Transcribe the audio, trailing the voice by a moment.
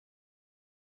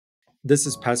This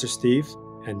is Pastor Steve,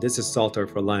 and this is Psalter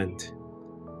for Lent.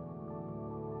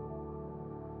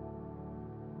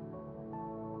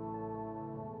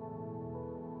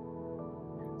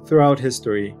 Throughout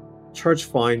history, church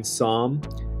finds Psalm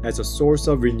as a source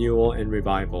of renewal and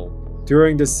revival.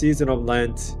 During the season of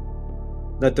Lent,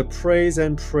 let the praise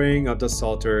and praying of the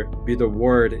Psalter be the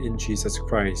word in Jesus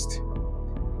Christ.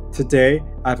 Today,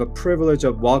 I have a privilege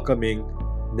of welcoming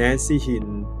Nancy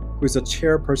Heaton, who is the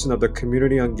chairperson of the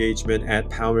community engagement at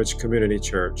Palm Ridge Community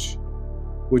Church.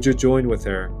 Would you join with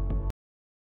her?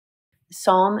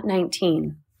 Psalm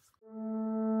 19.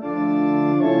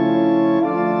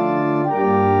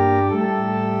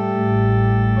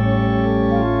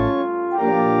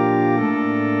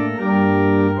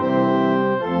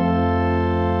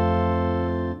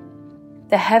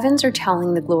 The heavens are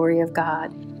telling the glory of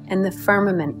God, and the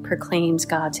firmament proclaims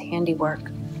God's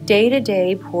handiwork. Day to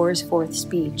day pours forth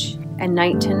speech, and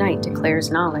night to night declares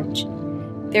knowledge.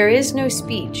 There is no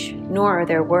speech, nor are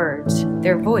there words.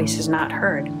 Their voice is not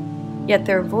heard. Yet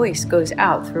their voice goes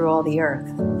out through all the earth,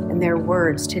 and their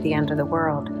words to the end of the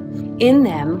world. In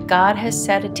them God has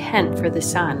set a tent for the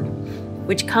sun,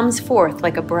 which comes forth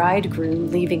like a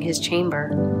bridegroom leaving his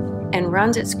chamber, and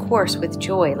runs its course with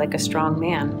joy like a strong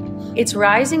man. Its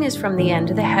rising is from the end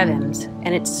of the heavens,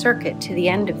 and its circuit to the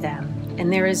end of them,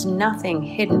 and there is nothing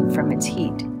hidden from its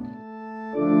heat.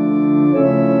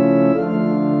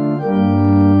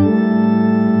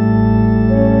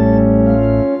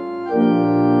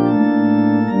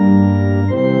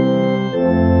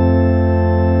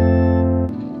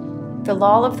 The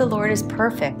law of the Lord is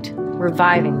perfect,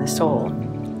 reviving the soul.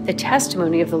 The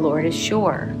testimony of the Lord is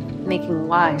sure, making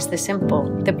wise the simple.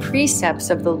 The precepts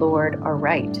of the Lord are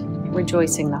right,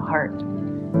 rejoicing the heart.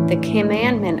 The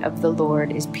commandment of the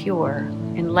Lord is pure,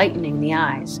 enlightening the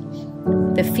eyes.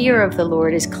 The fear of the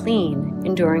Lord is clean,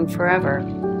 enduring forever.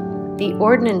 The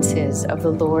ordinances of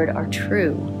the Lord are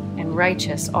true and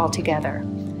righteous altogether.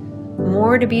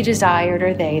 More to be desired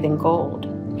are they than gold,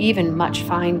 even much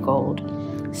fine gold,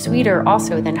 sweeter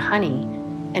also than honey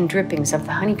and drippings of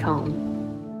the honeycomb.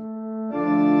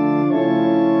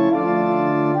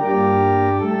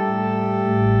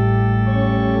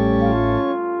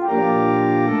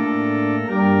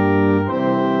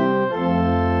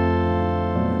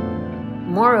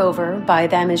 Moreover, by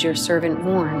them is your servant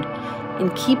warned. In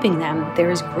keeping them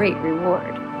there is great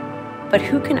reward. But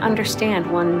who can understand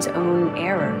one's own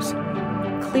errors?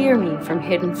 Clear me from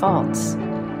hidden faults.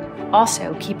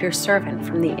 Also keep your servant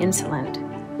from the insolent.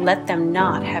 Let them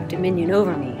not have dominion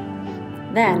over me.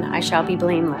 Then I shall be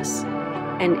blameless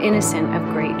and innocent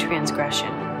of great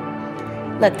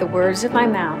transgression. Let the words of my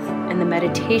mouth and the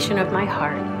meditation of my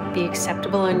heart be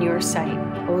acceptable in your sight,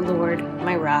 O Lord,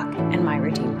 my rock and my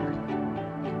redeemer.